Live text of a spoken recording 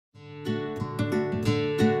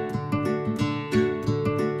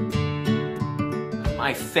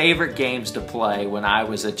my favorite games to play when I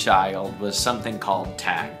was a child was something called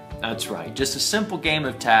tag. That's right, just a simple game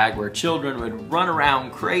of tag where children would run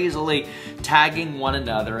around crazily tagging one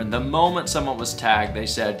another, and the moment someone was tagged, they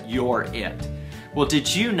said, "You're it." Well,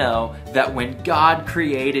 did you know that when God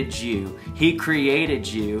created you, He created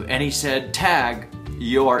you and He said, "Tag,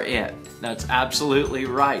 you're it." That's absolutely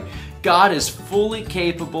right. God is fully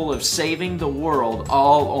capable of saving the world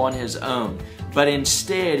all on His own. But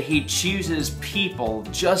instead, He chooses people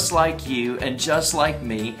just like you and just like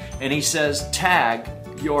me, and He says, "Tag,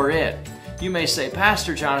 you're it." You may say,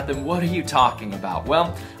 "Pastor Jonathan, what are you talking about?"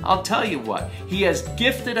 Well, I'll tell you what. He has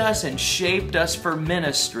gifted us and shaped us for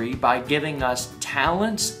ministry by giving us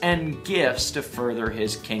talents and gifts to further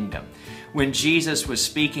His kingdom. When Jesus was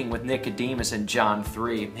speaking with Nicodemus in John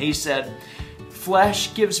 3, He said,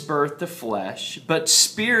 "Flesh gives birth to flesh, but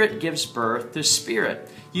spirit gives birth to spirit."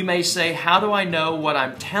 You may say, "How do I know what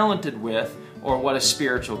I'm talented with or what a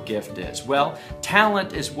spiritual gift is?" Well,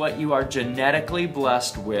 talent is what you are genetically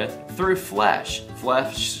blessed with through flesh.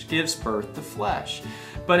 Flesh gives birth to flesh.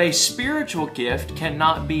 But a spiritual gift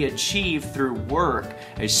cannot be achieved through work.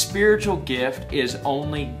 A spiritual gift is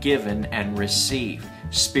only given and received.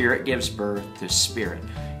 Spirit gives birth to spirit.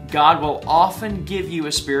 God will often give you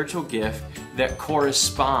a spiritual gift that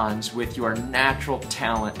corresponds with your natural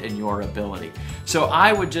talent and your ability. So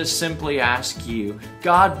I would just simply ask you,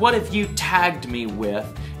 God, what have you tagged me with?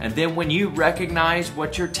 And then when you recognize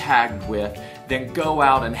what you're tagged with, then go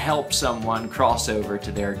out and help someone cross over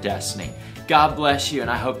to their destiny. God bless you,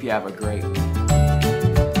 and I hope you have a great week.